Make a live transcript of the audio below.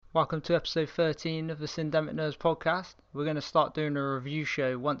Welcome to episode 13 of the Syndemic Nerds podcast. We're going to start doing a review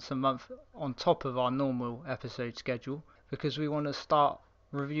show once a month on top of our normal episode schedule because we want to start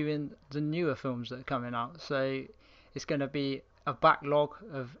reviewing the newer films that are coming out. So it's going to be a backlog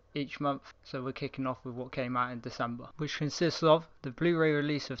of each month. So we're kicking off with what came out in December, which consists of the Blu-ray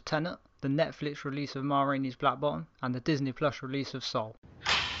release of Tenet, the Netflix release of Ma Rainey's Black Bottom, and the Disney Plus release of Soul.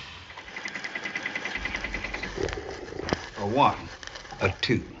 A one, a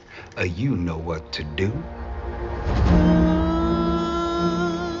two. You know what to do.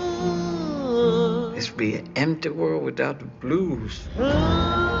 This be an empty world without the blues. I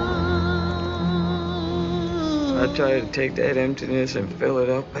try to take that emptiness and fill it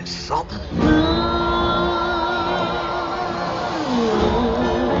up with something.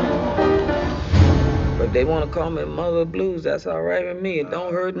 But they want to call me Mother Blues. That's all right with me. It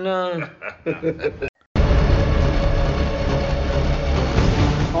don't hurt none.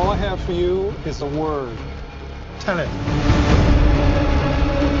 All I have for you is a word. Tenet.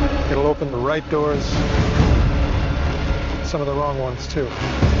 It'll open the right doors, some of the wrong ones too.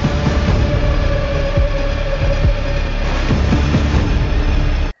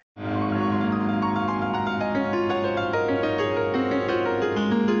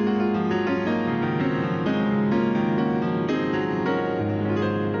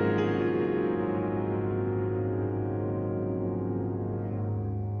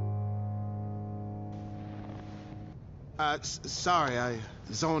 Sorry, I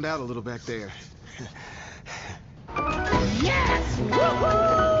zoned out a little back there. Yes!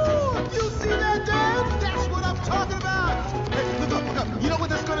 Woohoo! You see that, Dad? That's what I'm talking about! Hey, look up. You know what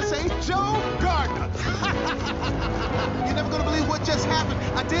that's gonna say? Joe Gardner! You're never gonna believe what just happened.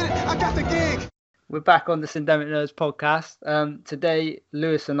 I did it! I got the gig! We're back on the Syndemic Nerds podcast. Today,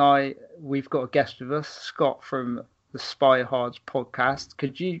 Lewis and we've got a guest with us, Scott from the Spy Hards podcast.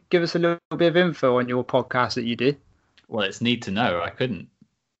 Could you give us a little bit of info on your podcast that you do? Well, it's need to know. I couldn't.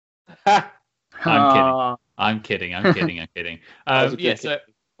 I'm kidding. I'm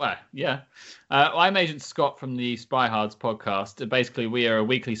Agent Scott from the Spy Hards podcast. Basically, we are a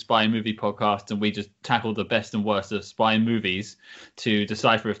weekly spy movie podcast, and we just tackle the best and worst of spy movies to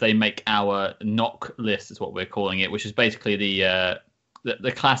decipher if they make our knock list, is what we're calling it, which is basically the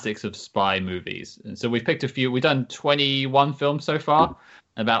classics of spy movies. And so we've picked a few. We've done 21 films so far.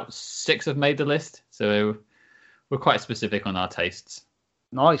 About 6 have made the list. So we're quite specific on our tastes.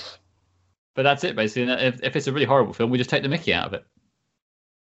 Nice. But that's it, basically. If it's a really horrible film, we just take the mickey out of it.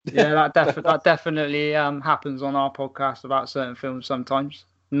 Yeah, that definitely happens on our podcast about certain films sometimes.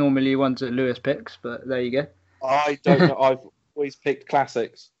 Normally ones that Lewis picks, but there you go. I don't know. I've always picked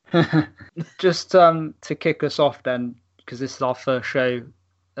classics. Just to kick us off then, because this is our first show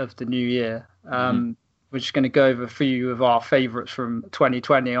of the new year, we're just going to go over a few of our favourites from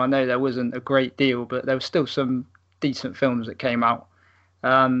 2020. I know there wasn't a great deal, but there was still some decent films that came out.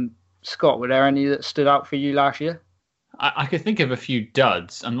 Scott, were there any that stood out for you last year? I could think of a few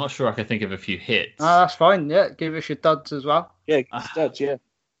duds. I'm not sure I could think of a few hits. Oh, that's fine. Yeah, give us your duds as well. Yeah, duds. Yeah.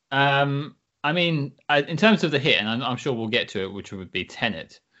 I mean, in terms of the hit, and I'm sure we'll get to it, which would be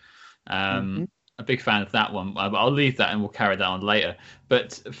Tenet. A big fan of that one. I'll leave that and we'll carry that on later.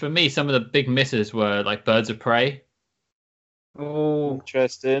 But for me, some of the big misses were like Birds of Prey. Oh,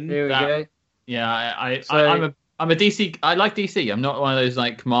 interesting. Here we go. Yeah, I'm a DC. I like DC. I'm not one of those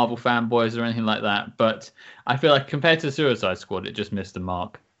like Marvel fanboys or anything like that. But I feel like compared to Suicide Squad, it just missed the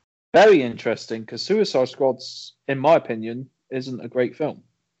mark. Very interesting, because Suicide Squad's, in my opinion, isn't a great film.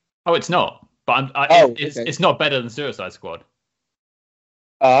 Oh, it's not. But it's not better than Suicide Squad.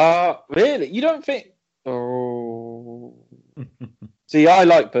 Really? You don't think? Oh. See, I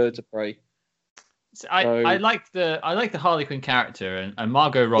like Birds of Prey. I like the Harley Quinn character, and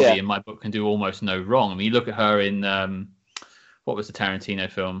Margot Robbie in my book can do almost no wrong. I mean, you look at her in what was the Tarantino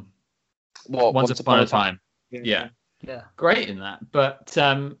film? Once Upon a Time. Yeah, great in that. But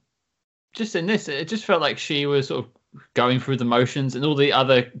just in this, it just felt like she was sort of going through the motions, and all the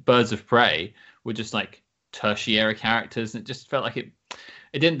other Birds of Prey were just like tertiary characters, and it just felt like it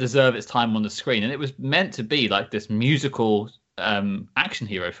didn't deserve its time on the screen. And it was meant to be like this musical action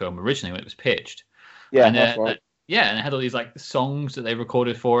hero film originally when it was pitched. Yeah, that's right. And it had all these like songs that they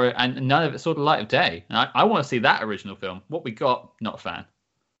recorded for it, and none of it saw the light of day. And I want to see that original film. What we got, not a fan.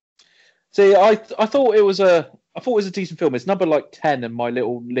 See, I thought it was a decent film. It's number like 10 in my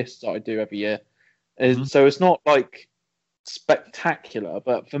little list that I do every year. So it's not like spectacular,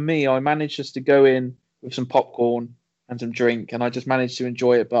 but for me, I managed just to go in with some popcorn and some drink, and I just managed to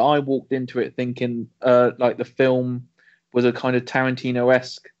enjoy it. But I walked into it thinking like the film was a kind of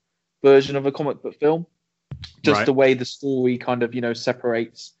Tarantino-esque version of a comic book film. Just the way the story kind of,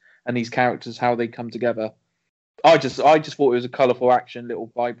 separates and these characters, how they come together. I just thought it was a colourful action,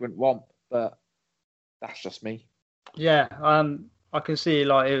 little vibrant romp, but that's just me. Yeah, I can see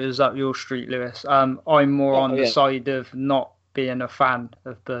like it was up your street, Lewis. I'm more on the side of not being a fan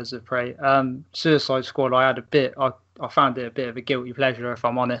of Birds of Prey. Suicide Squad, I found it a bit of a guilty pleasure, if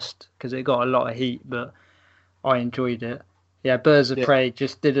I'm honest, because it got a lot of heat, but I enjoyed it. Yeah, Birds of Prey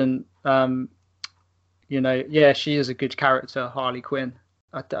just didn't, she is a good character, Harley Quinn.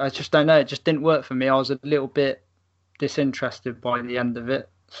 I just don't know, it just didn't work for me. I was a little bit disinterested by the end of it,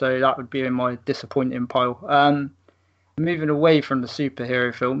 so that would be in my disappointing pile. Moving away from the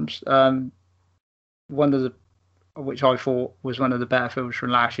superhero films, one of the which I thought was one of the better films from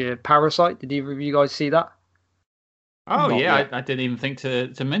last year, Parasite. Did either of you guys see that? Oh, yeah, I didn't even think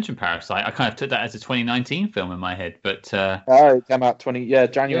to mention Parasite. I kind of took that as a 2019 film in my head, but... it came out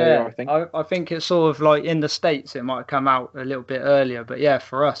January, I think. I think it's sort of like in the States, it might have come out a little bit earlier, but yeah,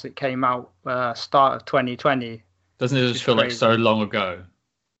 for us, it came out start of 2020. Doesn't it just feel crazy. Like so long ago?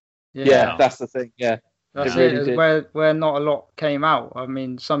 Yeah, that's the thing, yeah. That's it, where not a lot came out. I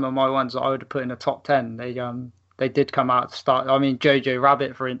mean, some of my ones that I would have put in the top 10, they did come out at the start. I mean, Jojo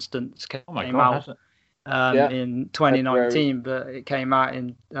Rabbit, for instance, came out in 2019, but it came out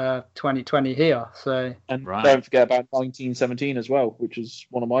in 2020 here. So don't forget about 1917 as well, which is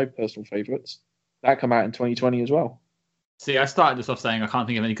one of my personal favourites. That came out in 2020 as well. See, I started this off saying I can't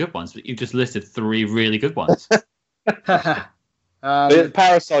think of any good ones, but you just listed 3 really good ones.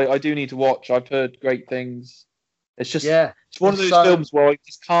 Parasite, I do need to watch. I've heard great things. It's just it's one of those films where I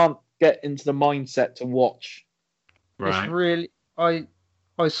just can't get into the mindset to watch. Right. It's really, I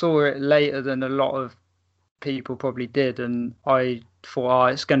saw it later than a lot of people probably did, and I thought,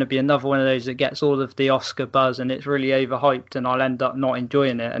 it's going to be another one of those that gets all of the Oscar buzz, and it's really overhyped, and I'll end up not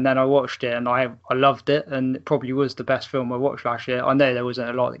enjoying it. And then I watched it, and I loved it, and it probably was the best film I watched last year. I know there wasn't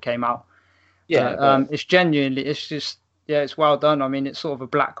a lot that came out. Yeah, but it's genuinely, it's just, it's well done. I mean, it's sort of a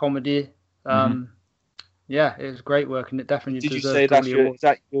black comedy. Yeah, it was great work, and it definitely Did you say is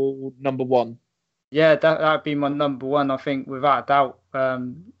that your number one? Yeah, that'd be my number one, I think, without a doubt.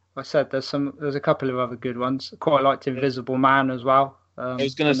 I said there's a couple of other good ones. I quite liked Invisible Man as well. I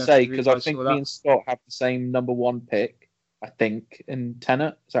was going to say, because I think me and Scott have the same number one pick, I think, in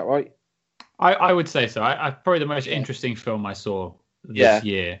Tenet. Is that right? I would say so. I probably the most interesting film I saw this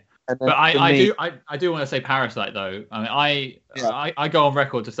year. But I do want to say Parasite, though. I mean, I go on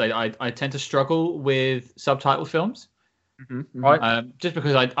record to say I tend to struggle with subtitled films. Right. Just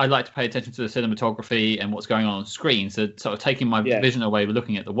because I like to pay attention to the cinematography and what's going on screen, so sort of taking my vision away with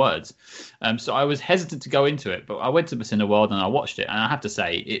looking at the words. So I was hesitant to go into it, but I went to Cineworld and I watched it, and I have to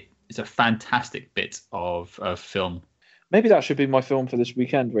say it's a fantastic bit of film. Maybe that should be my film for this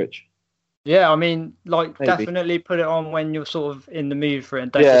weekend, Rich. Yeah, I mean, definitely put it on when you're sort of in the mood for it.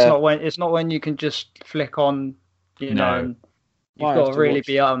 It's not when you can just flick on, know. And you've got to really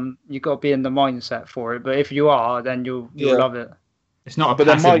be you've got to be in the mindset for it. But if you are, then you'll love it. It's not a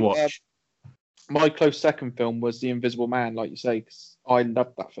passive watch. My close second film was The Invisible Man, like you say, because I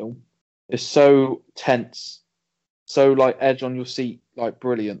loved that film. It's so tense, so edge on your seat,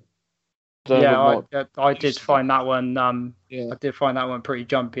 brilliant. I did find that one. I did find that one pretty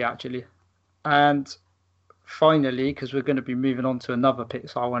jumpy, actually. And finally, because we're going to be moving on to another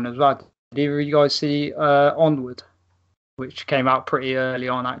Pixar one as well, did either of you guys see Onward, which came out pretty early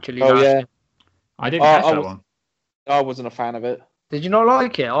on, actually? Oh, yeah. I didn't catch that one. I wasn't a fan of it. Did you not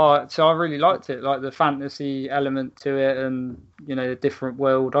like it? So I really liked it, like the fantasy element to it and, the different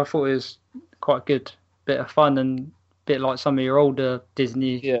world. I thought it was quite a good bit of fun and a bit like some of your older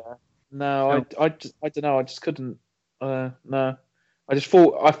Disney. Yeah. No, I don't know. I just couldn't. No. I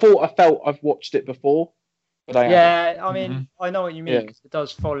felt I've watched it before, but I haven't. I mean, I know what you mean. Cause it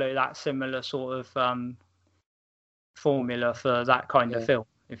does follow that similar sort of formula for that kind of film,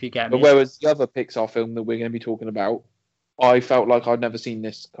 if you get me. But whereas the other Pixar film that we're going to be talking about, I felt like I'd never seen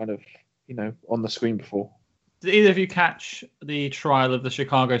this kind of, on the screen before. Did either of you catch the Trial of the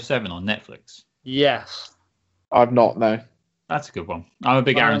Chicago 7 on Netflix? Yes. I've not, no. That's a good one. I'm a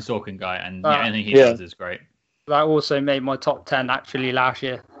big Aaron Sorkin guy, and anything he does is great. That also made my top 10 actually last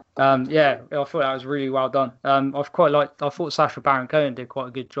year. I thought that was really well done. I thought Sacha Baron Cohen did quite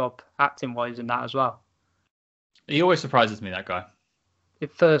a good job acting wise in that as well. He always surprises me, that guy.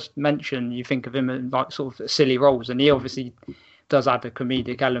 At first mention, you think of him in sort of silly roles, and he obviously does add a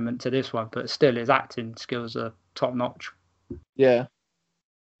comedic element to this one, but still his acting skills are top notch. Yeah.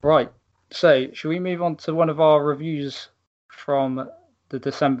 Right. So should we move on to one of our reviews from the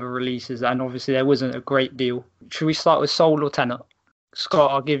December releases? And obviously there wasn't a great deal. Should we start with Soul or Tenet?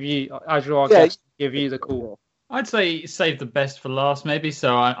 Scott, I'll give you, as your guest, give you the call. I'd say save the best for last, maybe.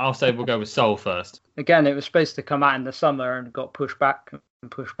 So I'll say we'll go with Soul first. Again, it was supposed to come out in the summer and got pushed back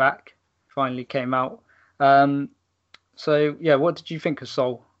and pushed back. Finally came out. So yeah, what did you think of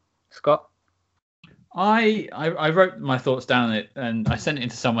Soul, Scott? I wrote my thoughts down on it and I sent it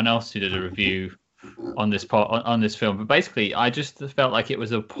to someone else who did a review on this this film. But basically, I just felt like it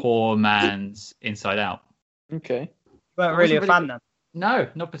was a poor man's Inside Out. Okay. You weren't really a fan then? No,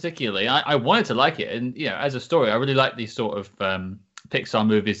 not particularly. I wanted to like it, and as a story, I really like these sort of Pixar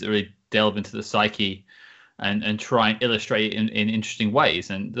movies that really delve into the psyche and try and illustrate it in interesting ways.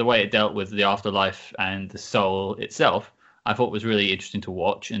 And the way it dealt with the afterlife and the soul itself, I thought was really interesting to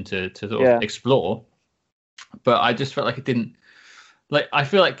watch and to sort of explore. But I just felt like it didn't. I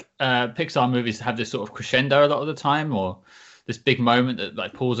feel like Pixar movies have this sort of crescendo a lot of the time, or this big moment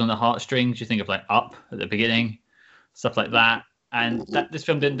that pulls on the heartstrings. You think of Up at the beginning, stuff like that. And this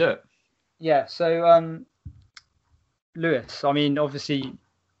film didn't do it. Yeah, so Lewis, I mean, obviously,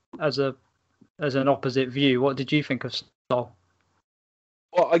 as an opposite view, what did you think of Soul?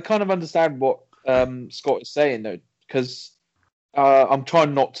 Well, I kind of understand what Scott is saying though, because I'm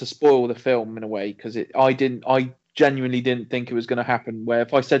trying not to spoil the film in a way, because I genuinely didn't think it was going to happen. Where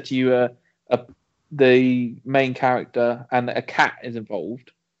if I said to you, the main character and a cat is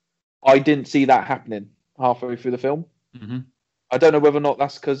involved, I didn't see that happening halfway through the film. Mm-hmm. I don't know whether or not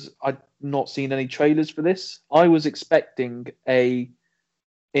that's because I'd not seen any trailers for this. I was expecting a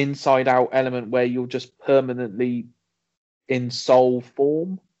Inside Out element where you're just permanently in soul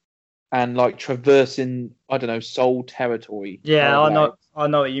form and traversing, I don't know, soul territory. Yeah, I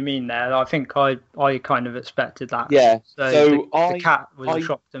know what you mean there. I think I kind of expected that. Yeah. So the cat was a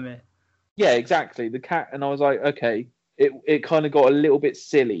shock to me. Yeah, exactly. The cat, and I was like, okay, it kind of got a little bit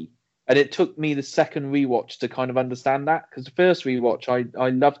silly. And it took me the second rewatch to kind of understand that, because the first rewatch, I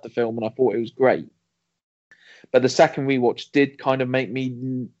loved the film and I thought it was great. But the second rewatch did kind of make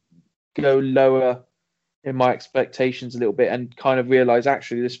me go lower in my expectations a little bit and kind of realize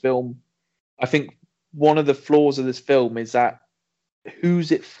actually this film, I think one of the flaws of this film is that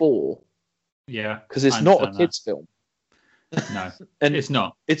who's it for? Yeah. Because it's not a kid's film. No, and it's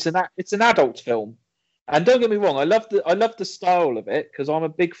not. It's an adult film. And don't get me wrong, I love the style of it, because I'm a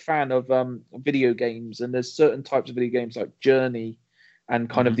big fan of video games, and there's certain types of video games like Journey and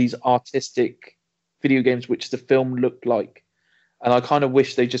kind of these artistic video games which the film looked like. And I kind of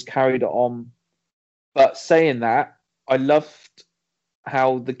wish they just carried it on. But saying that, I loved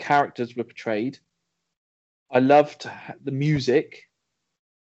how the characters were portrayed. I loved the music.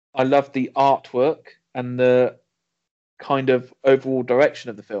 I loved the artwork and the kind of overall direction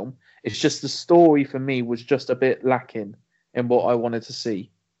of the film. It's just the story for me was just a bit lacking in what I wanted to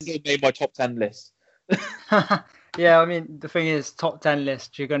see. It made my top 10 list. Yeah, I mean, the thing is, top 10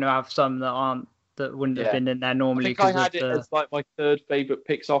 list, you're going to have some that wouldn't have been in there normally. I think I had it as my third favourite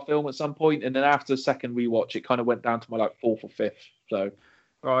Pixar film at some point, and then after the second rewatch, it kind of went down to my fourth or fifth. So,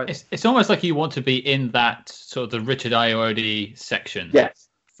 right, it's almost like you want to be in that sort of the Richard Ayoade section. Yes.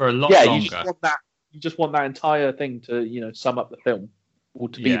 For a lot longer. You just want that entire thing to sum up the film. Or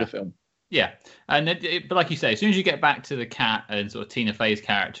to be the film. Yeah. And but like you say, as soon as you get back to the cat and sort of Tina Fey's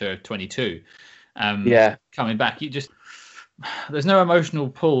character of 22, coming back, there's no emotional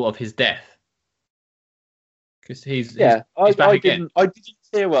pull of his death. Because he's back again. I didn't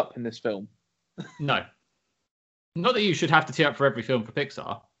tear up in this film. No. Not that you should have to tear up for every film for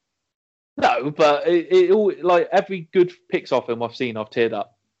Pixar. No, but it all, every good Pixar film I've seen, I've teared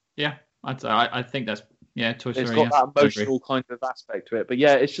up. Yeah. I think that's Toy Story. It's got that emotional kind of aspect to it, but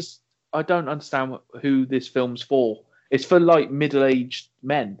it's just I don't understand who this film's for. It's for middle-aged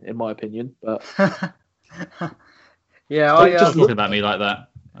men, in my opinion. But yeah, just talking about me like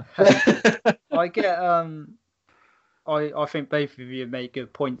that. I get. I think both of you made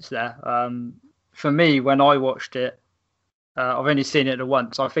good points there. For me, when I watched it, I've only seen it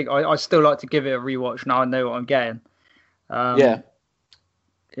once. I think I still like to give it a rewatch now I know what I'm getting.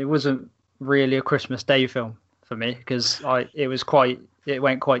 It wasn't really a Christmas Day film for me because it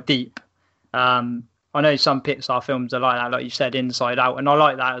went quite deep. I know some Pixar films are like that, like you said, Inside Out, and I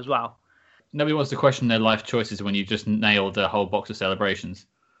like that as well. Nobody wants to question their life choices when you just nailed a whole box of Celebrations.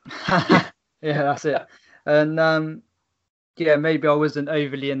 Yeah, that's it. And maybe I wasn't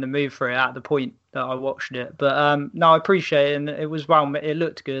overly in the mood for it at the point that I watched it, but no, I appreciate it, and it was it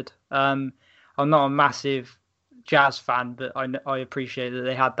looked good. I'm not a massive jazz fan, but I appreciate that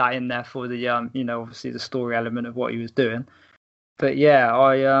they had that in there for the obviously the story element of what he was doing. But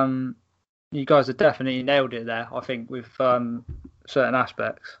you guys have definitely nailed it there, I think, with certain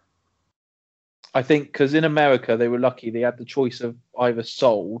aspects. I think because in America they were lucky; they had the choice of either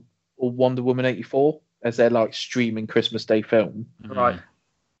Soul or Wonder Woman 84. as their like streaming Christmas Day film. Right.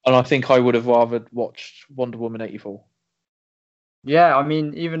 And I think I would have rather watched Wonder Woman 84. Yeah, I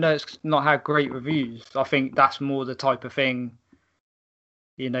mean, even though it's not had great reviews, I think that's more the type of thing,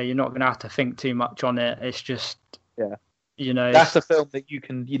 you're not going to have to think too much on it. It's just, that's a film that you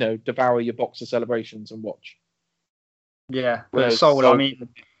can, devour your box of Celebrations and watch. Yeah, but Soul, I mean,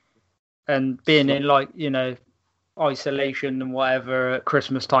 and being in like, isolation and whatever at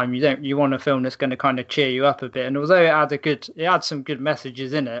Christmas time, you want a film that's going to kind of cheer you up a bit. And although it had some good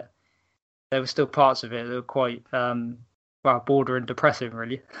messages in it, there were still parts of it that were quite bordering depressing,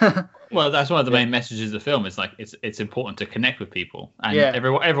 really. Well, that's one of the main messages of the film. Is like it's important to connect with people, and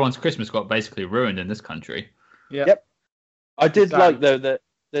everyone's Christmas got basically ruined in this country. Yeah. Yep. I did like though that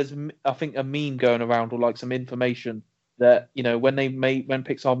there's I think a meme going around or like some information that when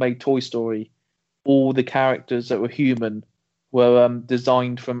Pixar made Toy Story, all the characters that were human were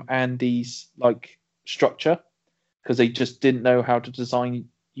designed from Andy's like structure because they just didn't know how to design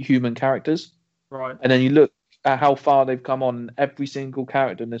human characters. Right. And then you look at how far they've come on. Every single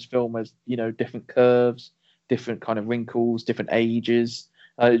character in this film has, different curves, different kind of wrinkles, different ages.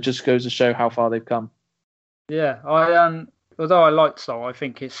 It just goes to show how far they've come. Yeah, although I like Soul, I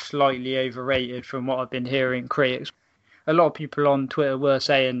think it's slightly overrated from what I've been hearing critics. A lot of people on Twitter were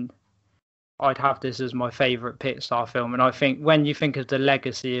saying I'd have this as my favourite Pixar film, and I think when you think of the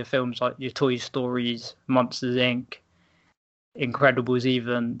legacy of films like your Toy Stories, Monsters Inc., Incredibles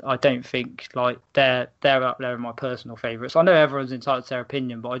even, I don't think like they're up there in my personal favourites. I know everyone's entitled to their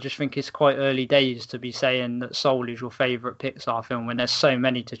opinion, but I just think it's quite early days to be saying that Soul is your favourite Pixar film when there's so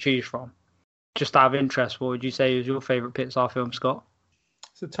many to choose from. Just out of interest, what would you say is your favourite Pixar film, Scott?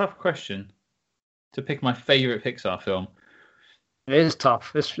 It's a tough question to pick my favourite Pixar film. It is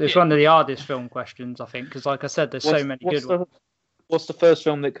tough. It's one of the hardest film questions, I think, because like I said, there's so many good ones. What's the first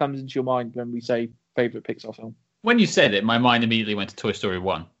film that comes into your mind when we say favourite Pixar film? When you said it, my mind immediately went to Toy Story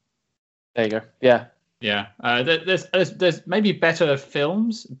 1. There you go. Yeah. Yeah. There's maybe better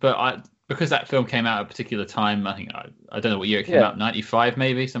films, but because that film came out at a particular time, I think I don't know what year it came out, 95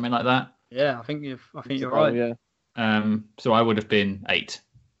 maybe, something like that. Yeah, I think you're right. Yeah. So I would have been 8.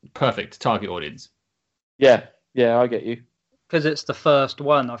 Perfect target audience. Yeah, I get you. Because it's the first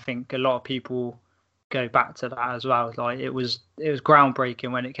one, I think a lot of people go back to that as well. Like it was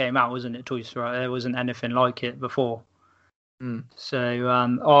groundbreaking when it came out, wasn't it? Toy Story. There wasn't anything like it before. So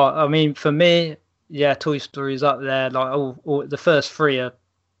I mean, for me, Toy Story's up there. Like all the first 3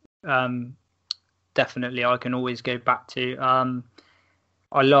 are definitely I can always go back to.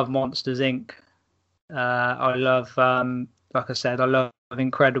 I love Monsters Inc. I love like I said, I love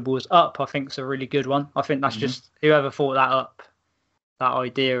Incredibles. Up, I think, is a really good one. I think that's just whoever thought that up. That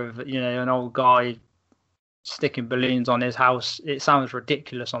idea of an old guy sticking balloons on his house. It sounds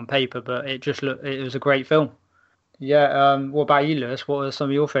ridiculous on paper, but it was a great film. Yeah. What about you, Lewis? What are some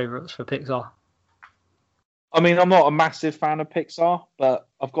of your favourites for Pixar? I mean, I'm not a massive fan of Pixar, but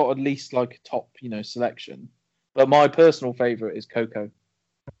I've got at least like a top, selection. But my personal favourite is Coco.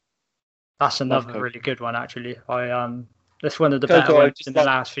 That's another really good one, actually. That's one of the better ones in the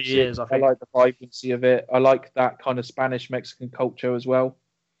last few years, I think. I like the vibrancy of it. I like that kind of Spanish-Mexican culture as well.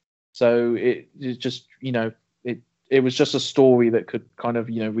 So it just, it was just a story that could kind of,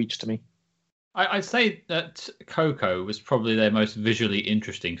 reach to me. I'd say that Coco was probably their most visually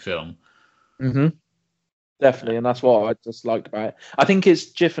interesting film. Mm-hmm. Definitely, and that's what I just liked about it. I think it's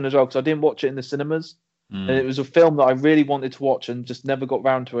different as well, because I didn't watch it in the cinemas. And it was a film that I really wanted to watch and just never got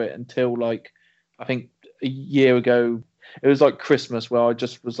round to it until, like, I think a year ago. It was like Christmas where I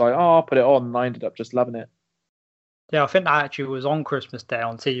just was like, I'll put it on, and I ended up just loving it. Yeah, I think that actually was on Christmas Day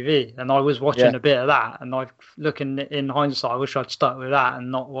on TV, and I was watching a bit of that, and looking in hindsight, I wish I'd stuck with that and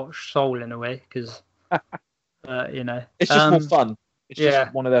not watched Soul in a way, because, It's just more fun. It's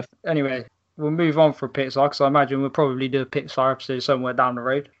just one of their... Anyway, we'll move on from Pixar, because I imagine we'll probably do a Pixar episode somewhere down the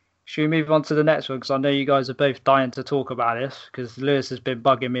road. Should we move on to the next one? Because I know you guys are both dying to talk about this, because Lewis has been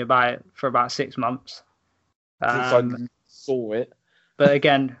bugging me about it for about 6 months. Since I saw it. But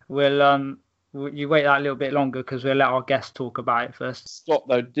again, we'll you wait that little bit longer because we'll let our guests talk about it first. Scott,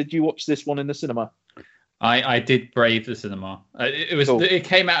 though, did you watch this one in the cinema? I did brave the cinema. It was cool. It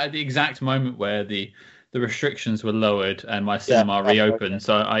came out at the exact moment where the restrictions were lowered and my cinema reopened. Okay.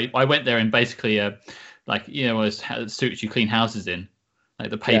 So I went there in basically suits you clean houses in,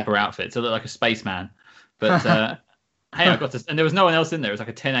 like the paper outfit, so I looked like a spaceman. But hey, I got to, and there was no one else in there. It was like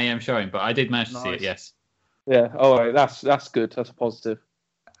a 10 a.m. showing, but I did manage to see it. Yes. Yeah. All right. That's good. That's a positive.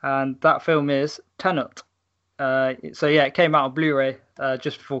 And that film is Tenet. It came out on Blu-ray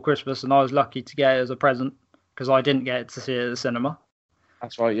just before Christmas, and I was lucky to get it as a present because I didn't get to see it at the cinema.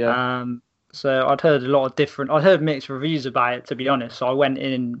 That's right. Yeah. So I'd heard mixed reviews about it, to be honest. So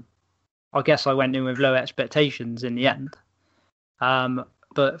I guess I went in with low expectations in the end.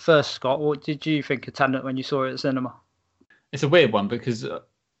 But first, Scott, what did you think of Tenet when you saw it at the cinema? It's a weird one because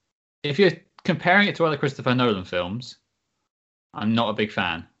if you're comparing it to other Christopher Nolan films, I'm not a big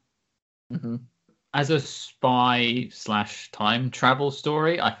fan. Mm-hmm. As a spy/time travel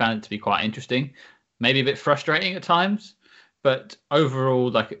story, I found it to be quite interesting, maybe a bit frustrating at times, but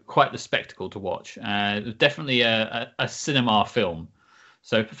overall, like, quite the spectacle to watch. Definitely a cinema film.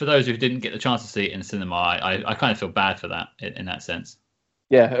 So for those who didn't get the chance to see it in cinema, I kind of feel bad for that in that sense.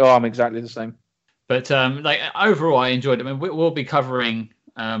 Yeah, I'm exactly the same. But overall, I enjoyed it. I mean, we'll be covering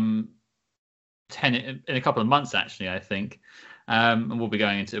Tenet in a couple of months, actually, I think. And we'll be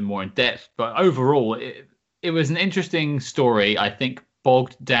going into it more in depth. But overall, it was an interesting story, I think,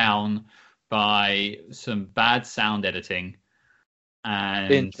 bogged down by some bad sound editing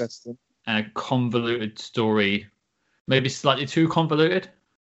and Interesting. a convoluted story, maybe slightly too convoluted.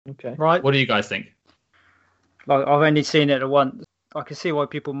 Okay. Right. What do you guys think? Like, I've only seen it once. I can see why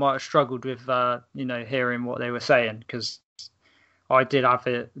people might have struggled with, hearing what they were saying, because I did have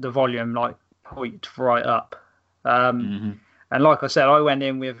the volume like pointed right up. And like I said, I went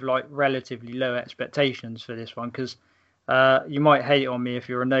in with like relatively low expectations for this one, because you might hate on me if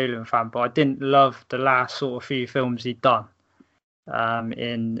you're a Nolan fan, but I didn't love the last sort of few films he'd done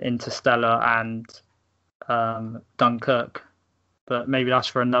in Interstellar and Dunkirk. But maybe that's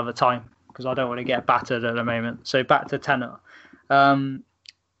for another time, because I don't want to get battered at the moment. So back to Tenet. I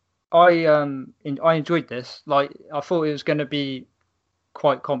enjoyed this. Like, I thought it was going to be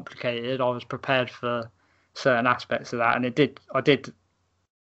quite complicated. I was prepared for certain aspects of that, and I did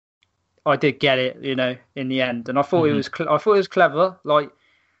get it, in the end. And I thought it was clever, like,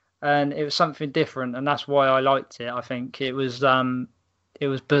 and it was something different, and that's why I liked it. I think it was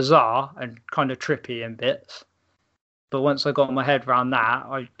bizarre and kind of trippy in bits. But once I got my head around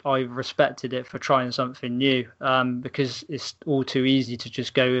that, I respected it for trying something new, because it's all too easy to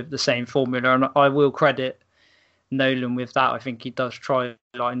just go with the same formula. And I will credit Nolan with that. I think he does try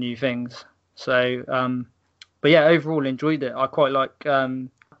like new things. So, but yeah, overall enjoyed it. I quite like.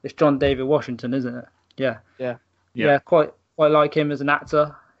 It's John David Washington, isn't it? Yeah. Quite like him as an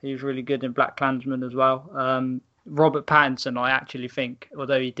actor. He was really good in Black Klansman as well. Robert Pattinson, I actually think,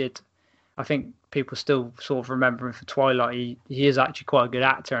 although I think people still sort of remember him for Twilight. He is actually quite a good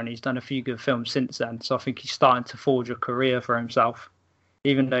actor, and he's done a few good films since then. So I think he's starting to forge a career for himself,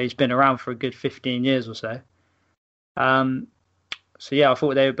 even though he's been around for a good 15 years or so. So yeah, I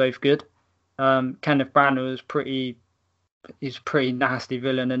thought they were both good. Kenneth Branagh he's a pretty nasty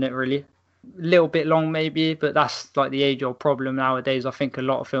villain in it, really. A little bit long maybe, but that's like the age-old problem nowadays. I think a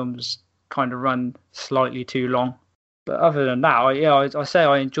lot of films kind of run slightly too long. But other than that, I say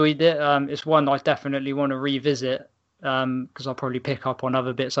I enjoyed it. It's one I definitely want to revisit, because I'll probably pick up on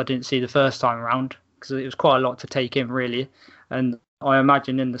other bits I didn't see the first time around, because it was quite a lot to take in, really. And I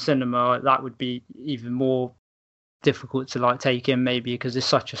imagine in the cinema that would be even more difficult to like take in, maybe, because it's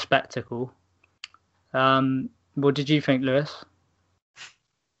such a spectacle. What did you think, Lewis?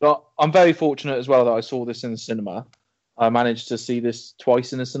 Well, I'm very fortunate as well that I saw this in the cinema. I managed to see this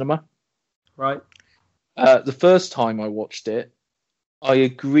twice in the cinema. Right. The first time I watched it, I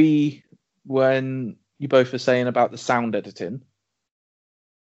agree when you both were saying about the sound editing,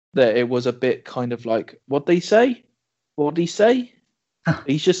 that it was a bit kind of like, what'd he say?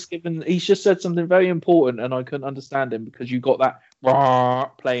 He's just said something very important, and I couldn't understand him because you got that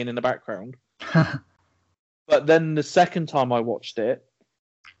playing in the background. But then the second time I watched it,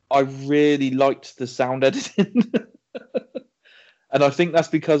 I really liked the sound editing. And I think that's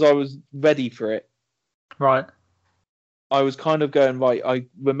because I was ready for it. Right. I was kind of going, right, I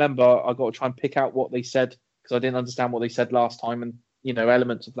remember I got to try and pick out what they said, because I didn't understand what they said last time, and,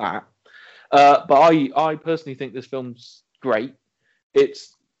 elements of that. But I personally think this film's great.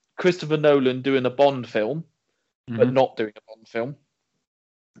 It's Christopher Nolan doing a Bond film, but not doing a Bond film.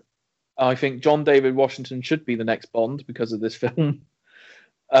 I think John David Washington should be the next Bond because of this film.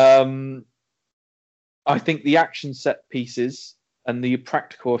 I think the action set pieces and the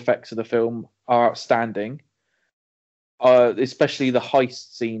practical effects of the film are outstanding. Especially the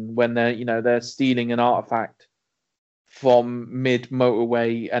heist scene when they're stealing an artifact from mid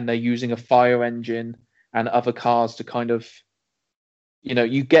motorway, and they're using a fire engine and other cars to kind of,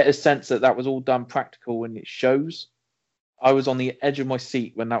 you get a sense that was all done practical, and it shows. I was on the edge of my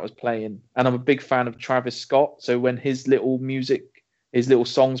seat when that was playing, and I'm a big fan of Travis Scott. So when his little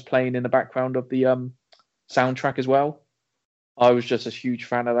songs playing in the background of the soundtrack as well, I was just a huge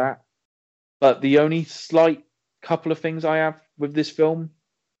fan of that. But the only slight couple of things I have with this film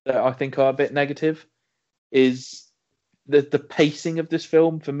that I think are a bit negative is the pacing of this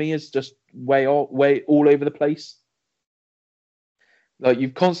film. For me, is just way all over the place. Like, you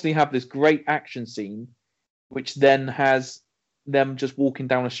constantly have this great action scene, which then has them just walking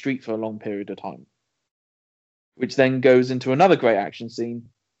down a street for a long period of time, which then goes into another great action scene,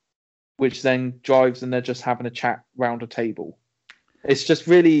 which then drives and they're just having a chat round a table. It's just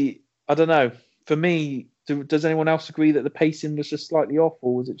really, I don't know. For me, does anyone else agree that the pacing was just slightly off,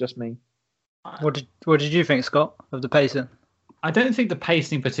 or was it just me? What did you think, Scott, of the pacing? I don't think the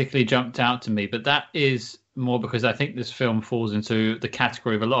pacing particularly jumped out to me, but that is more because I think this film falls into the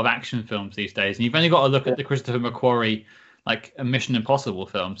category of a lot of action films these days. And you've only got to look at the Christopher McQuarrie, like, Mission Impossible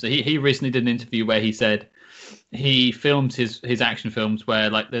films. So he recently did an interview where he said he filmed his action films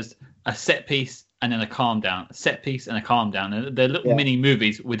where, like, there's a set piece and then a calm down, a set piece and a calm down. And they're little mini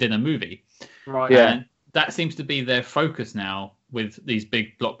movies within a movie. Right. Yeah. And that seems to be their focus now with these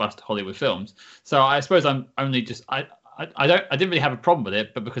big blockbuster Hollywood films. So I suppose I'm only just I didn't really have a problem with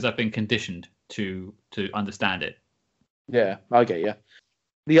it, but because I've been conditioned to understand it. Yeah, I get you.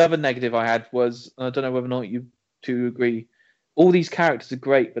 The other negative I had was, I don't know whether or not you two agree, all these characters are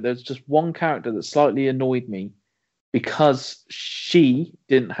great, but there's just one character that slightly annoyed me because she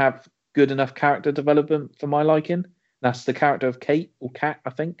didn't have good enough character development for my liking. That's the character of Kate, or Kat,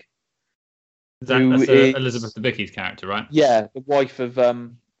 I think. That's Elizabeth Debicki's character, right? Yeah, the wife of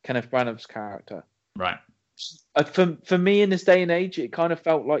Kenneth Branagh's character. Right. For me, in this day and age, it kind of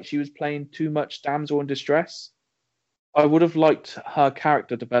felt like she was playing too much damsel in distress. I would have liked her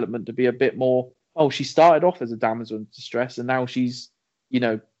character development to be a bit more, oh, she started off as a damsel in distress and now she's,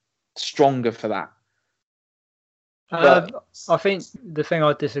 stronger for that. I think the thing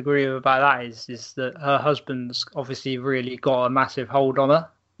I disagree with about that is that her husband's obviously really got a massive hold on her,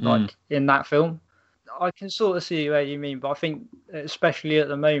 like in that film. I can sort of see what you mean, but I think especially at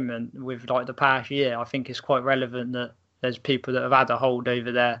the moment with, like, the past year, I think it's quite relevant that there's people that have had a hold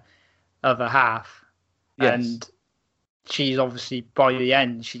over their other half. Yes. And she's obviously, by the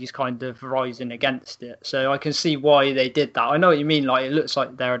end, she's kind of rising against it. So I can see why they did that. I know what you mean. Like, it looks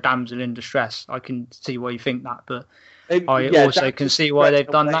like they're a damsel in distress. I can see why you think that, but I also can see why they've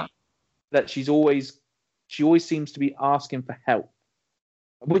done that. That she always seems to be asking for help,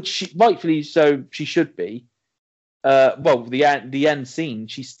 which she, rightfully so, she should be. The end scene,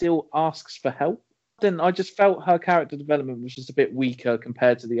 she still asks for help. Then I just felt her character development was just a bit weaker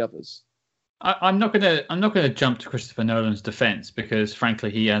compared to the others. I'm not gonna jump to Christopher Nolan's defense because, frankly,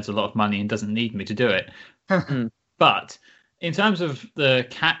 he earns a lot of money and doesn't need me to do it. But in terms of the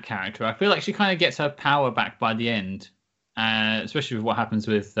Kat character, I feel like she kind of gets her power back by the end, especially with what happens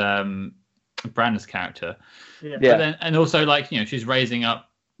with Branagh's character. Yeah. But then, and also, like, she's raising up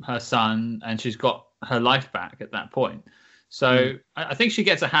her son and she's got her life back at that point. So I think she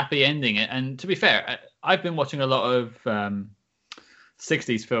gets a happy ending. And to be fair, I've been watching a lot of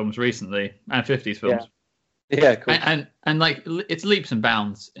 60s films recently and 50s films. Yeah, cool. And like, it's leaps and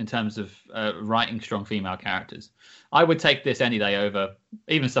bounds in terms of writing strong female characters. I would take this any day over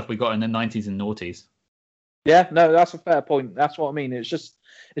even stuff we got in the 90s and noughties. Yeah, no, that's a fair point. That's what I mean. It's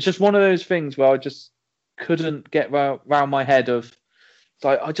just one of those things where I just couldn't get round my head of.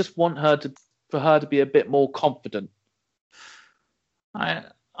 So I just want for her to be a bit more confident. I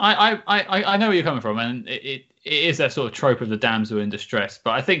know where you're coming from, and it is that sort of trope of the damsel in distress.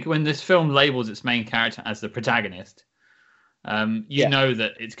 But I think when this film labels its main character as the protagonist, you know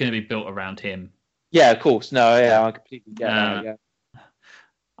that it's going to be built around him. Yeah, of course. No, yeah, I completely get that. Yeah.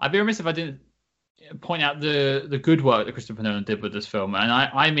 I'd be remiss if I didn't point out the good work that Christopher Nolan did with this film, and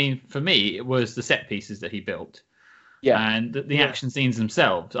I mean, for me, it was the set pieces that he built. Yeah, and the action scenes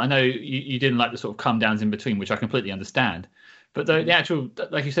themselves. I know you didn't like the sort of come downs in between, which I completely understand. But the actual,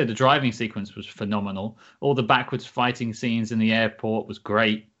 like you said, the driving sequence was phenomenal. All the backwards fighting scenes in the airport was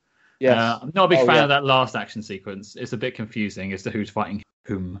great. Yes. I'm not a big fan of that last action sequence. It's a bit confusing as to who's fighting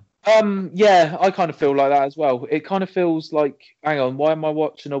whom. Yeah, I kind of feel like that as well. It kind of feels like, hang on, why am I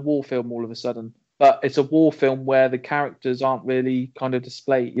watching a war film all of a sudden? But it's a war film where the characters aren't really kind of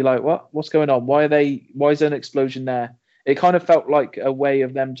displayed. You're like, what? What's going on? Why is there an explosion there? It kind of felt like a way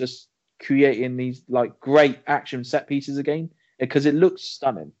of them just creating these, like, great action set pieces again, because it looks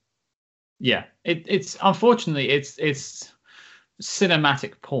stunning. Yeah, it's unfortunately it's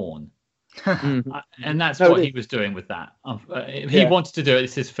cinematic porn, and that's what he was doing with that. He wanted to do it.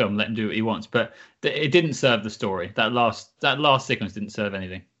 It's his film. Let him do what he wants. But it didn't serve the story. That last sequence didn't serve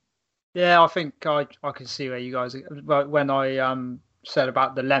anything. Yeah, I think I can see where you guys. When I said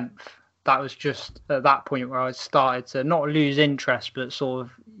about the length, that was just at that point where I started to not lose interest, but sort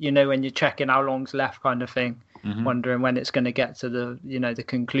of, when you're checking how long's left, kind of thing. wondering when it's going to get to the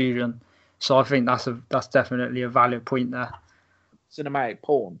conclusion. So I think that's definitely a valid point there. Cinematic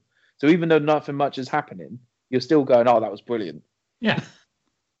porn. So even though nothing much is happening, you're still going, "Oh, that was brilliant." Yeah.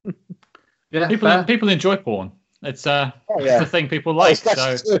 Yeah. People enjoy porn. It's it's the thing people like. So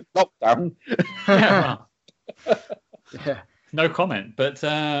lockdown. Yeah. Well, yeah. No comment, but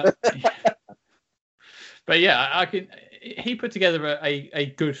yeah, he put together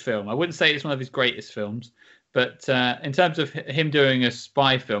a good film. I wouldn't say it's one of his greatest films, but in terms of him doing a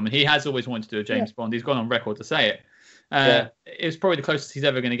spy film, and he has always wanted to do a James Bond. He's gone on record to say it. It was probably the closest he's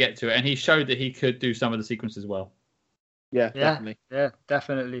ever going to get to it, and he showed that he could do some of the sequences well. Yeah, definitely. Yeah,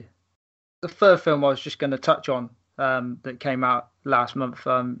 definitely. The third film I was just going to touch on that came out last month,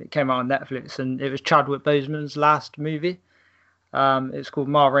 it came out on Netflix, and it was Chadwick Boseman's last movie. It's called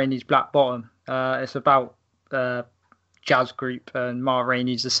Ma Rainey's Black Bottom. It's about a jazz group, and Ma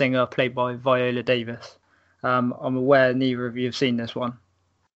Rainey's the singer, played by Viola Davis. I'm aware neither of you have seen this one.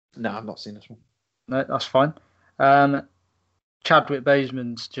 No, I've not seen this one. No, that's fine. Chadwick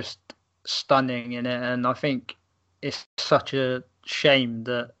Boseman's just stunning in it, and I think it's such a shame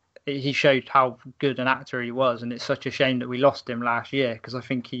that he showed how good an actor he was, and it's such a shame that we lost him last year, because I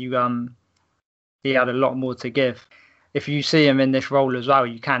think he had a lot more to give. If you see him in this role as well,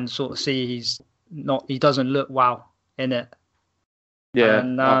 you can sort of see he doesn't look well in it. Yeah,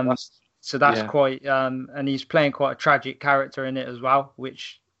 and so that's quite and he's playing quite a tragic character in it as well,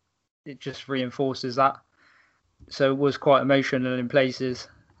 which it just reinforces that. So it was quite emotional in places.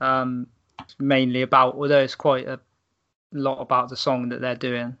 Mainly about, although it's quite a lot about the song that they're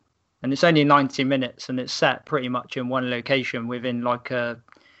doing, and it's only 90 minutes, and it's set pretty much in one location within like a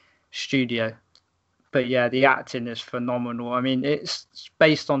studio. But yeah, the acting is phenomenal. I mean, it's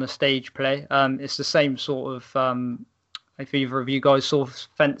based on a stage play. It's the same sort of. If either of you guys saw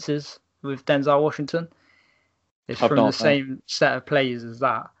Fences with Denzel Washington, it's from the same set of plays as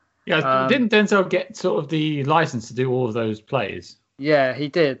that. Yeah, didn't Denzel get sort of the license to do all of those plays? Yeah, he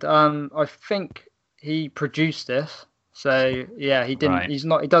did. I think he produced this. So yeah, he didn't. Right.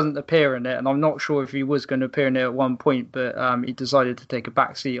 He doesn't appear in it, and I'm not sure if he was going to appear in it at one point, but he decided to take a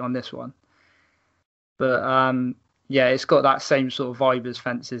back seat on this one. But yeah, it's got that same sort of vibe as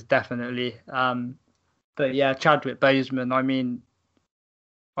Fences, definitely. But yeah, Chadwick Boseman, I mean,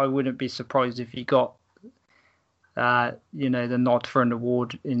 I wouldn't be surprised if he got, the nod for an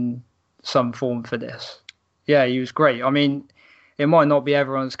award in some form for this. Yeah, he was great. I mean, it might not be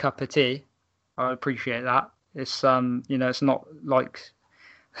everyone's cup of tea. I appreciate that. It's it's not like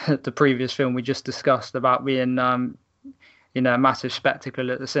the previous film we just discussed about being a massive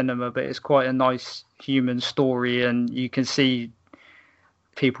spectacle at the cinema, but it's quite a nice human story, and you can see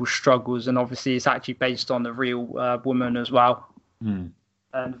people's struggles, and obviously it's actually based on a real woman as well.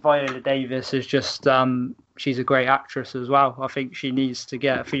 And Viola Davis is just she's a great actress as well. I think she needs to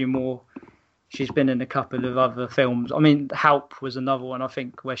get a few more. She's been in a couple of other films. I mean, Help was another one, I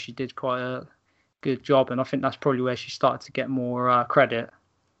think, where she did quite a good job, and I think that's probably where she started to get more credit.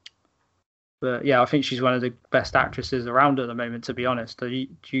 But yeah, I think she's one of the best actresses around at the moment, to be honest. Do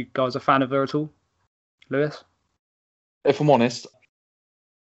you guys a fan of her at all, Lewis? If I'm honest,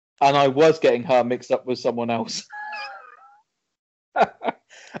 and I was getting her mixed up with someone else.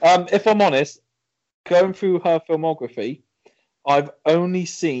 If I'm honest, going through her filmography, I've only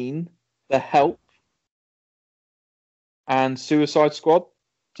seen The Help and Suicide Squad.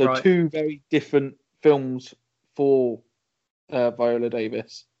 So right. Two very different films for Viola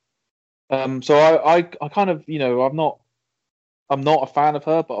Davis. So I kind of, I'm not a fan of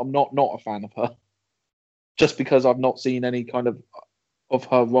her, but I'm not a fan of her. Just because I've not seen any kind of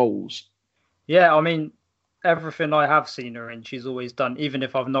her roles. Yeah, I mean, everything I have seen her in, she's always done. Even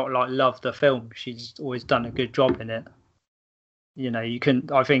if I've not loved the film, she's always done a good job in it.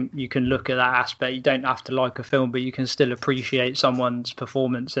 I think you can look at that aspect. You don't have to like a film, but you can still appreciate someone's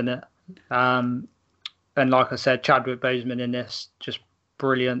performance in it. And like I said, Chadwick Boseman in this, just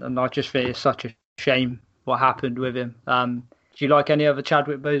brilliant. And I just think it's such a shame what happened with him. Do you like any other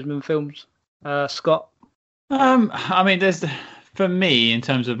Chadwick Boseman films, Scott? I mean, for me, in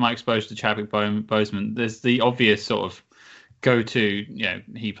terms of my exposure to Chadwick Boseman, there's the obvious sort of go-to.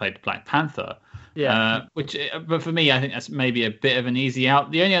 He played Black Panther. Yeah. But for me, I think that's maybe a bit of an easy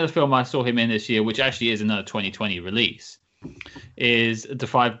out. The only other film I saw him in this year, which actually is another 2020 release, is The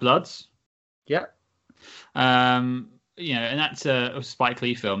Five Bloods. Yeah. And that's a Spike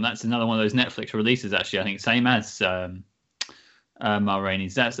Lee film. That's another one of those Netflix releases, actually. I think same as Ma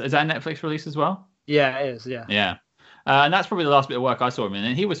Rainey's. Is that a Netflix release as well? Yeah, it is. Yeah. Yeah. And that's probably the last bit of work I saw him in,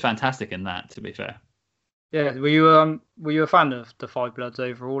 and he was fantastic in that, to be fair. Yeah, were you a fan of The Five Bloods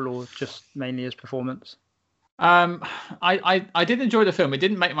overall, or just mainly his performance? I did enjoy the film. It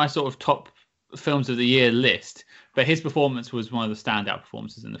didn't make my sort of top films of the year list, but his performance was one of the standout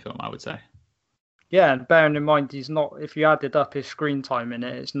performances in the film, I would say. Yeah, and bearing in mind he's not, if you added up his screen time in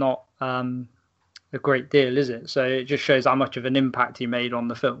it, it's not a great deal, is it? So it just shows how much of an impact he made on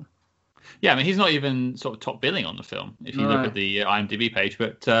the film. Yeah, I mean, he's not even sort of top billing on the film if you look at the IMDb page.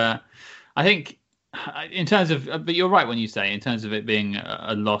 But I think in terms of, but you're right when you say in terms of it being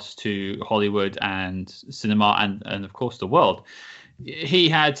a loss to Hollywood and cinema and of course the world. He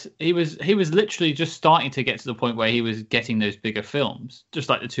was literally just starting to get to the point where he was getting those bigger films, just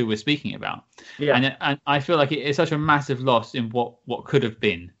like the two we're speaking about. Yeah. And I feel like it's such a massive loss in what could have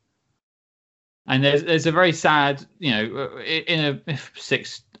been. And there's a very sad, in a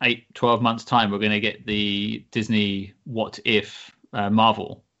 6, 8, 12 months time, we're going to get the Disney What If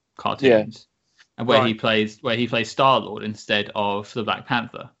Marvel cartoons, and where he plays Star-Lord instead of the Black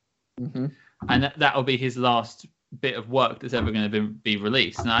Panther, and that will be his last bit of work that's ever going to be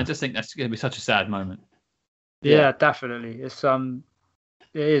released. And I just think that's going to be such a sad moment. Yeah, definitely. It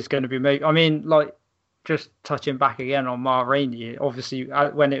is going to be made. I mean, like, just touching back again on Ma Rainey, obviously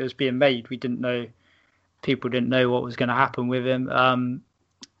when it was being made, people didn't know what was going to happen with him.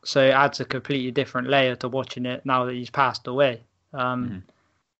 So it adds a completely different layer to watching it now that he's passed away. But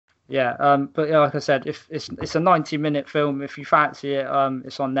yeah, like I said, if it's a 90-minute film, if you fancy it,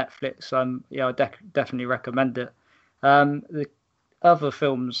 it's on Netflix. I definitely recommend it. The other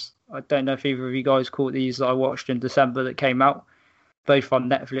films, I don't know if either of you guys caught these that I watched in December that came out, both on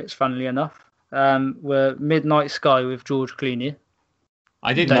Netflix, funnily enough. Were Midnight Sky with George Clooney.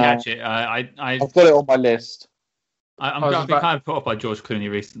 I didn't catch it. I've got it on my list. I've been kind of put off by George Clooney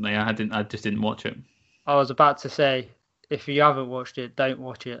recently. I just didn't watch it. I was about to say, if you haven't watched it, don't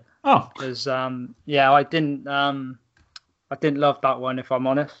watch it. Oh, because I didn't love that one, if I'm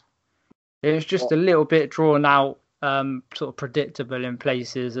honest. It was just a little bit drawn out, sort of predictable in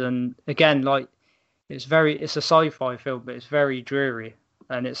places, and again, like it's a sci-fi film, but it's very dreary.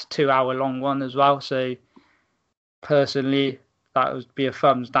 And it's a 2-hour long one as well. So personally, that would be a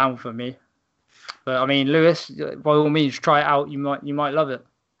thumbs down for me. But I mean, Lewis, by all means, try it out. You might love it.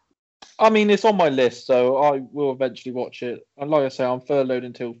 I mean, it's on my list, so I will eventually watch it. And like I say, I'm furloughed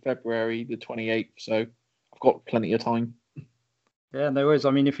until February the 28th, so I've got plenty of time. Yeah, no worries.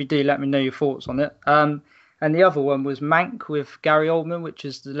 I mean, if you do, let me know your thoughts on it. And the other one was Mank with Gary Oldman, which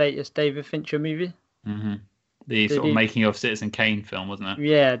is the latest David Fincher movie. Mm-hmm. The sort of making of Citizen Kane film, wasn't it?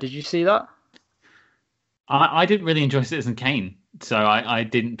 Yeah, did you see that? I didn't really enjoy Citizen Kane, so I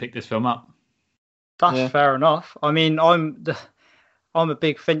didn't pick this film up. That's fair enough. I mean, I'm a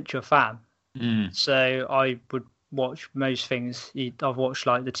big Fincher fan, so I would watch most things. I've watched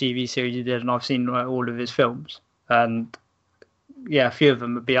like the TV series he did, and I've seen all of his films. And yeah, a few of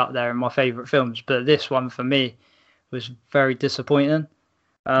them would be up there in my favourite films, but this one for me was very disappointing.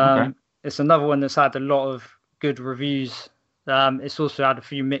 It's another one that's had a lot of good reviews. It's also had a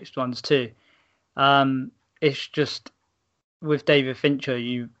few mixed ones too. It's just with David Fincher,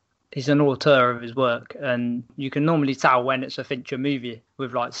 he's an auteur of his work, and you can normally tell when it's a Fincher movie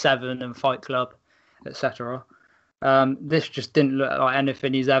with like Seven and Fight Club, etc. This just didn't look like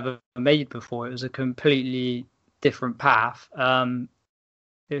anything he's ever made before. It was a completely different path.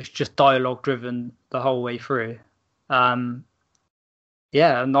 It was just dialogue driven the whole way through. And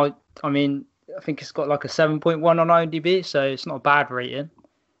I mean, I think it's got like a 7.1 on IMDb, so it's not a bad rating.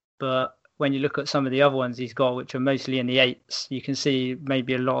 But when you look at some of the other ones he's got, which are mostly in the 8s, you can see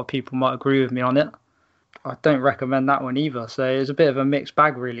maybe a lot of people might agree with me on it. I don't recommend that one either. So it was a bit of a mixed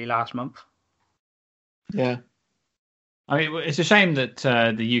bag really last month. Yeah. I mean, it's a shame that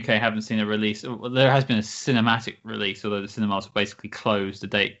the UK haven't seen a release. There has been a cinematic release, although the cinemas were basically closed the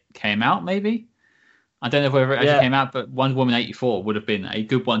date it came out, maybe. I don't know whether it actually came out, but Wonder Woman 84 would have been a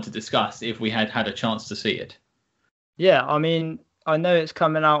good one to discuss if we had had a chance to see it. Yeah, I mean, I know it's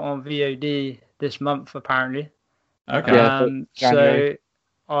coming out on VOD this month, apparently. Okay.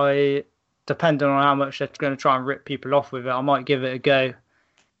 So depending on how much they're going to try and rip people off with it, I might give it a go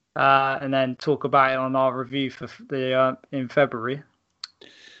and then talk about it on our review for in February.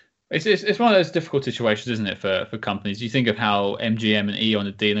 It's one of those difficult situations, isn't it, for companies? You think of how MGM and Eon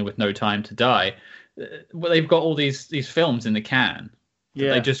are dealing with No Time to Die. Well, they've got all these films in the can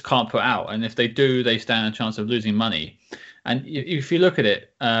that they just can't put out, and if they do, they stand a chance of losing money. And if you look at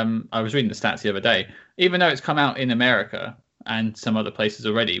it, I was reading the stats the other day. Even though it's come out in America and some other places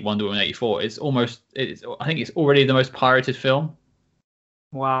already, Wonder Woman 84, I think it's already the most pirated film.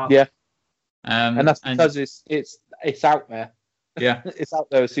 Wow. Yeah. And that's because it's out there. Yeah. It's out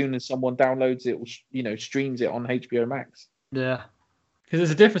there as soon as someone downloads it, or streams it on HBO Max. Yeah. Because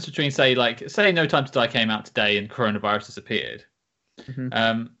there's a difference between, say No Time to Die came out today and coronavirus disappeared.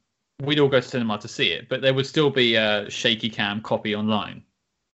 Mm-hmm. We'd all go to cinema to see it, but there would still be a shaky cam copy online.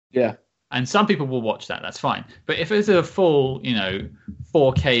 Yeah. And some people will watch that. That's fine. But if it's a full,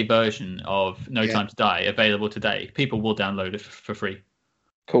 4K version of No Time to Die available today, people will download it for free.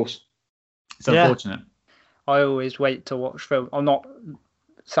 Of course. It's unfortunate. I always wait to watch film. I'm not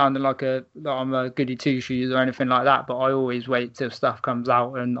sounding like I'm a goody two shoes or anything like that, but I always wait till stuff comes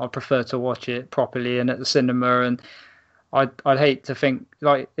out, and I prefer to watch it properly and at the cinema. And I'd hate to think,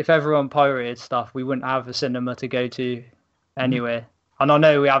 like, if everyone pirated stuff, we wouldn't have a cinema to go to anyway. And I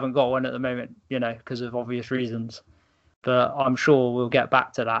know we haven't got one at the moment, because of obvious reasons, but I'm sure we'll get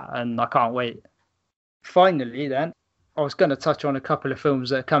back to that, and I can't wait. Finally, then, I was going to touch on a couple of films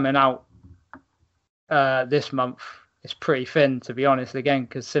that are coming out this month. It's pretty thin, to be honest, again,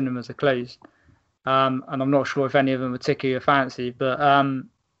 because cinemas are closed. And I'm not sure if any of them are particularly fancy, but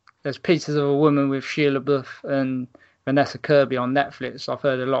there's Pieces of a Woman with Shia LaBeouf and Vanessa Kirby on Netflix. I've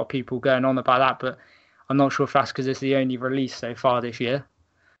heard a lot of people going on about that, but I'm not sure if that's because it's the only release so far this year.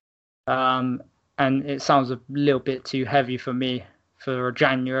 And it sounds a little bit too heavy for me for a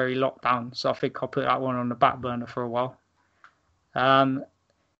January lockdown, so I think I'll put that one on the back burner for a while.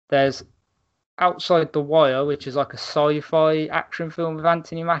 There's Outside the Wire, which is like a sci-fi action film with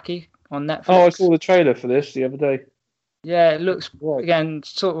Anthony Mackie on Netflix. Oh, I saw the trailer for this the other day. Yeah, it looks, again,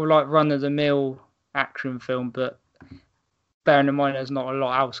 sort of like run-of-the-mill action film, but bearing in mind there's not a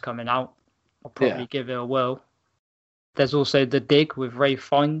lot else coming out, I'll probably give it a whirl. There's also The Dig with Ralph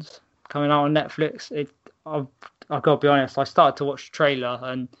Fiennes coming out on Netflix. I've got to be honest, I started to watch the trailer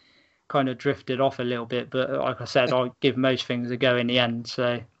and kind of drifted off a little bit, but like I said, I give most things a go in the end,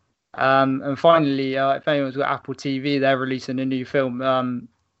 so... and finally, if anyone's got Apple TV, they're releasing a new film.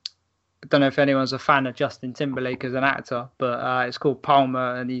 I don't know if anyone's a fan of Justin Timberlake as an actor, but it's called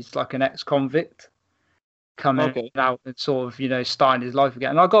Palmer, and he's like an ex-convict coming out and sort of, starting his life again.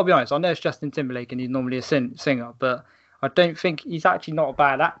 And I've got to be honest, I know it's Justin Timberlake and he's normally a singer, but I don't think he's actually not a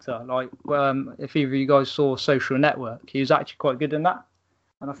bad actor. Like, if either of you guys saw Social Network, he was actually quite good in that.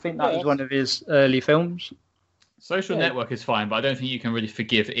 And I think that was one of his early films. Social Network is fine, but I don't think you can really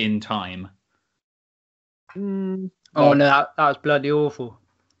forgive In Time. Oh no, that was bloody awful.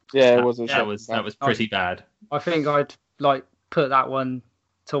 Yeah, it was. That was pretty bad. I think I'd put that one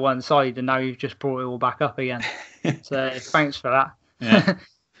to one side, and now you've just brought it all back up again. So thanks for that.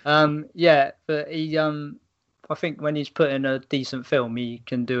 Yeah. But he, I think when he's put in a decent film, he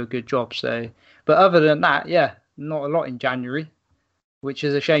can do a good job. So, but other than that, not a lot in January. Which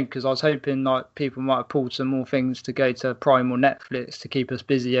is a shame, because I was hoping people might have pulled some more things to go to Prime or Netflix to keep us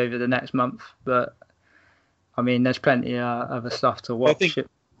busy over the next month. But I mean, there's plenty of other stuff to watch. I think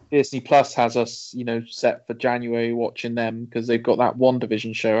Disney Plus has us, set for January watching them because they've got that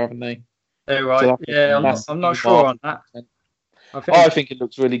WandaVision show, haven't they? Oh right, so I'm not sure on that. I think it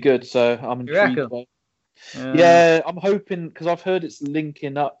looks really good, so I'm intrigued by it. Yeah, I'm hoping, because I've heard it's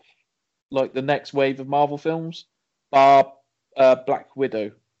linking up the next wave of Marvel films. Black Widow,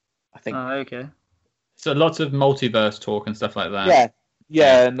 I think. Oh, okay. So lots of multiverse talk and stuff like that.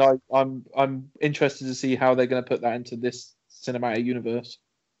 Yeah, and I'm interested to see how they're going to put that into this cinematic universe.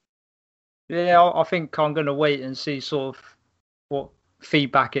 Yeah, I think I'm going to wait and see sort of what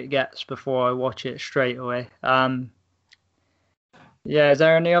feedback it gets before I watch it straight away. Is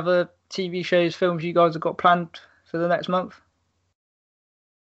there any other TV shows, films you guys have got planned for the next month?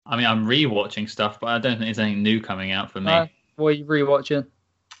 I mean, I'm rewatching stuff, but I don't think there's anything new coming out for me. What are you rewatching?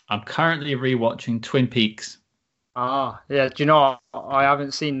 I'm currently rewatching Twin Peaks. Do you know, I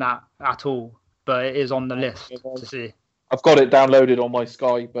haven't seen that at all, but it is on the list to see. I've got it downloaded on my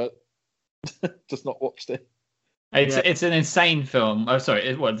Sky, but just not watched it. It's an insane film. Oh,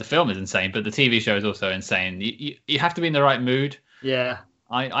 sorry. The film is insane, but the TV show is also insane. You have to be in the right mood. Yeah.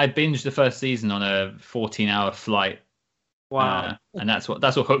 I binged the first season on a 14-hour flight. Wow. And that's what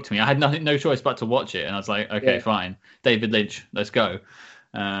hooked me. I had no choice but to watch it, and I was like, okay, fine, David Lynch, let's go.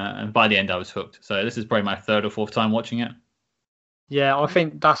 And by the end, I was hooked. So this is probably my third or fourth time watching it. Yeah, I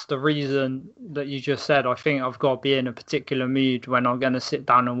think that's the reason that you just said. I think I've got to be in a particular mood when I'm going to sit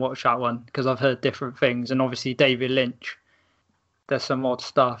down and watch that one, because I've heard different things. And obviously, David Lynch, there's some odd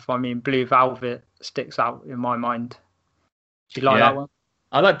stuff. I mean, Blue Velvet sticks out in my mind. Do you like that one?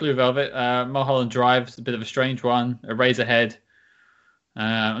 I like Blue Velvet. Mulholland Drive is a bit of a strange one. Eraserhead.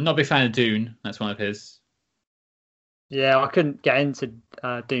 I'm not a big fan of Dune. That's one of his. Yeah, I couldn't get into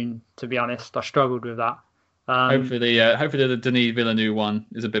Dune, to be honest. I struggled with that. Hopefully the Denis Villeneuve one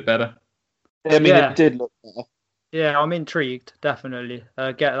is a bit better. I mean, it did look better. Yeah, I'm intrigued, definitely.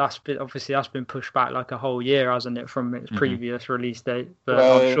 That's been pushed back like a whole year, hasn't it, from its previous release date? But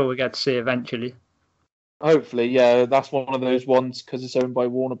I'm sure we get to see it eventually. Hopefully, yeah. That's one of those ones because it's owned by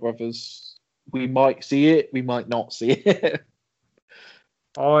Warner Brothers. We might see it, we might not see it.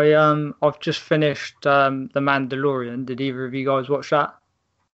 I've just finished The Mandalorian. Did either of you guys watch that?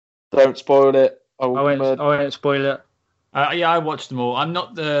 Don't spoil it. I won't spoil it. Yeah, I watched them all. I'm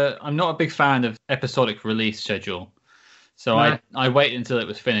not a big fan of episodic release schedule, so no. I waited until it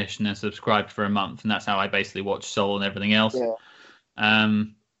was finished and then subscribed for a month, and that's how I basically watched Soul and everything else. Yeah.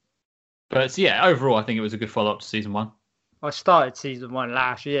 But yeah, overall, I think it was a good follow up to season 1. I started season 1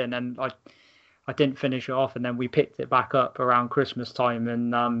 last year, and then I didn't finish it off, and then we picked it back up around Christmas time,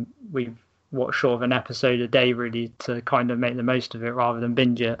 and we watched sort of an episode a day really to kind of make the most of it rather than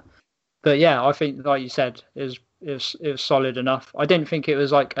binge it. But yeah, I think, like you said, it was solid enough. I didn't think it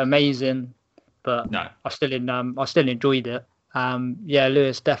was like amazing, but no. I still enjoyed it. Yeah,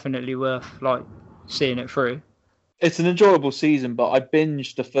 Lewis, definitely worth like seeing it through. It's an enjoyable season, but I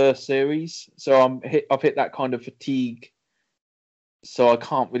binged the first series, so I've hit that kind of fatigue. So I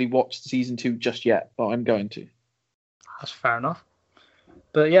can't really watch season 2 just yet, but I'm going to. That's fair enough.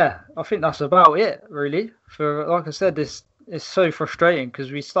 But yeah, I think that's about it, really. For like I said, it's so frustrating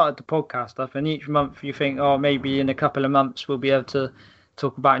because we started the podcast up, and each month you think, oh, maybe in a couple of months we'll be able to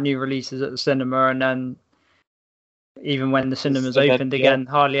talk about new releases at the cinema, and then even when the cinemas opened again,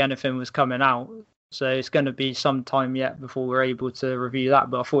 hardly anything was coming out. So it's going to be some time yet before we're able to review that.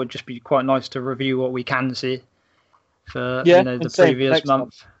 But I thought it'd just be quite nice to review what we can see for the previous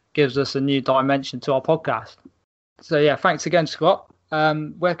month. Gives us a new dimension to our podcast. So yeah, thanks again, Scott.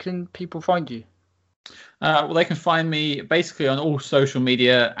 Where can people find you? Well, they can find me basically on all social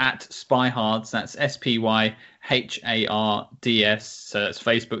media at Spyhards. That's SPYHARDS. So that's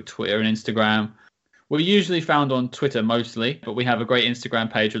Facebook, Twitter, and Instagram. We're usually found on Twitter mostly, but we have a great Instagram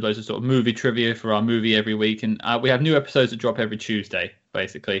page with loads of sort of movie trivia for our movie every week. And we have new episodes that drop every Tuesday,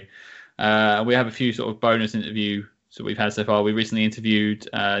 basically. We have a few sort of bonus interviews that we've had so far. We recently interviewed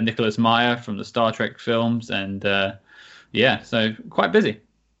Nicholas Meyer from the Star Trek films. And yeah, so quite busy.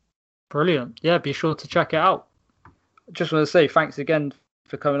 Brilliant. Yeah, be sure to check it out. Just want to say thanks again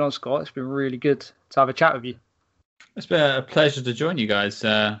for coming on, Scott. It's been really good to have a chat with you. It's been a pleasure to join you guys.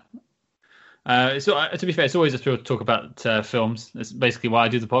 To be fair, it's always a thrill to talk about films. It's basically why I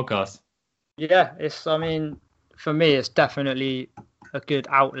do the podcast. Yeah, for me, it's definitely a good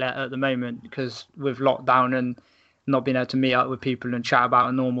outlet at the moment because with lockdown and not being able to meet up with people and chat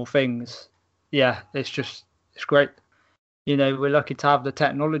about normal things, yeah, it's great. We're lucky to have the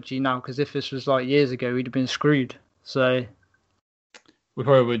technology now because if this was like years ago, we'd have been screwed. So we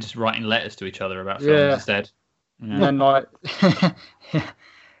probably were just writing letters to each other about films instead. Yeah. And like,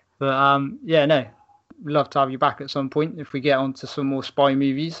 but no, we'd love to have you back at some point if we get onto some more spy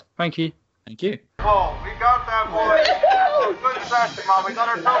movies. Thank you. Thank you. Oh, we got that boy. Good session, Mom. We got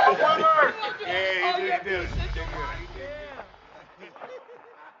ourselves a winner. Yeah, you did.